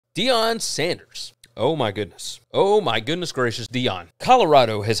Deion Sanders. Oh my goodness. Oh my goodness gracious, Deion.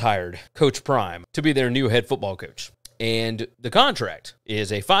 Colorado has hired Coach Prime to be their new head football coach. And the contract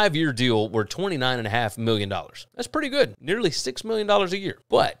is a 5-year deal worth $29.5 million. That's pretty good. Nearly $6 million a year.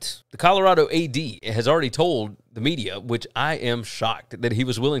 But the Colorado AD has already told the media, which I am shocked that he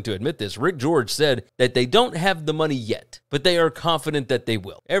was willing to admit this. Rick George said that they don't have the money yet, but they are confident that they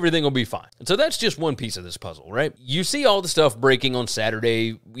will. Everything will be fine. And so that's just one piece of this puzzle, right? You see all the stuff breaking on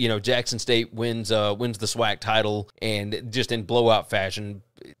Saturday. You know, Jackson State wins the SWAC title, and just in blowout fashion.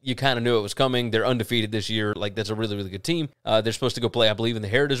 You kind of knew it was coming. They're undefeated this year. Like, that's a really, really good team. They're supposed to go play, I believe, in the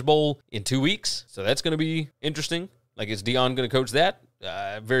Heritage Bowl in 2 weeks. So that's going to be interesting. Like, is Deion going to coach that?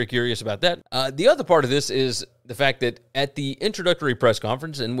 Very curious about that. The other part of this is the fact that at the introductory press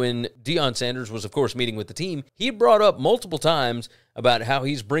conference, and when Deion Sanders was, of course, meeting with the team, he brought up multiple times about how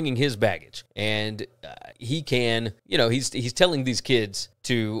he's bringing his baggage. And he can, you know, he's telling these kids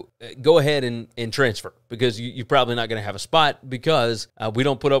to go ahead and transfer because you're probably not going to have a spot because we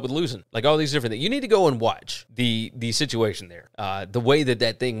don't put up with losing. Like all these different things. You need to go and watch the situation there. The way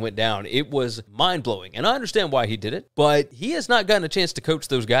that thing went down, it was mind-blowing. And I understand why he did it, but he has not gotten a chance to coach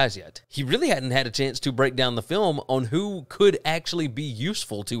those guys yet. He really hadn't had a chance to break down the film on who could actually be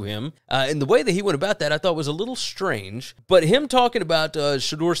useful to him. And the way that he went about that, I thought was a little strange. But him talking about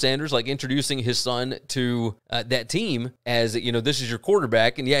Shedeur Sanders, like introducing his son to that team as, you know, this is your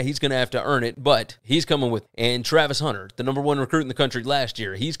quarterback, and yeah, he's going to have to earn it, but he's coming with, and Travis Hunter, the #1 recruit in the country last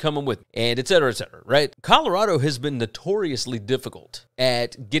year, he's coming with, and et cetera, right? Colorado has been notoriously difficult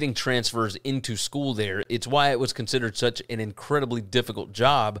at getting transfers into school there. It's why it was considered such an incredibly difficult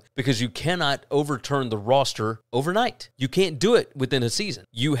job, because you cannot overturn the roster overnight. You can't do it within a season.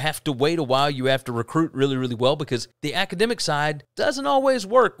 You have to wait a while. You have to recruit really, really well, because the academic side doesn't always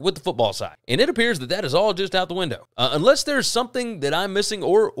work with the football side. And it appears that is all just out the window. Unless there's something that I'm missing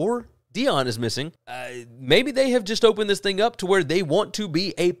or Deion is missing, maybe they have just opened this thing up to where they want to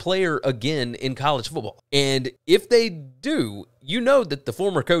be a player again in college football. And if they do, you know that the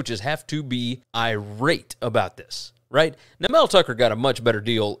former coaches have to be irate about this. Right? Now, Mel Tucker got a much better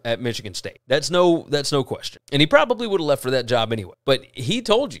deal at Michigan State. That's no question. And he probably would have left for that job anyway. But he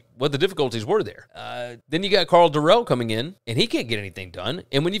told you what the difficulties were there. Then you got Carl Durrell coming in, and he can't get anything done.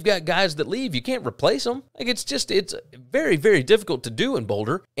 And when you've got guys that leave, you can't replace them. Like, it's very, very difficult to do in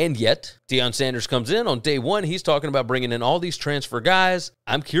Boulder. And yet, Deion Sanders comes in on day one. He's talking about bringing in all these transfer guys.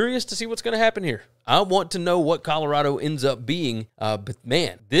 I'm curious to see what's going to happen here. I want to know what Colorado ends up being, but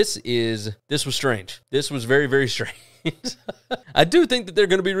man, this was strange. This was very, very strange. I do think that they're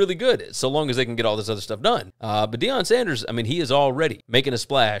going to be really good, so long as they can get all this other stuff done. But Deion Sanders, I mean, he is already making a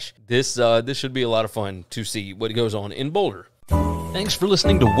splash. This should be a lot of fun to see what goes on in Boulder. Thanks for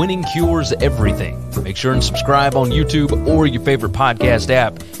listening to Winning Cures Everything. Make sure and subscribe on YouTube or your favorite podcast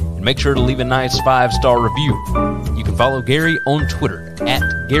app, and make sure to leave a nice 5-star review. You can follow Gary on Twitter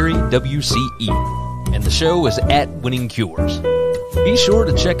 @GaryWCE, and the show is @Winning Cures. Be sure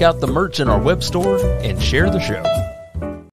to check out the merch in our web store and share the show.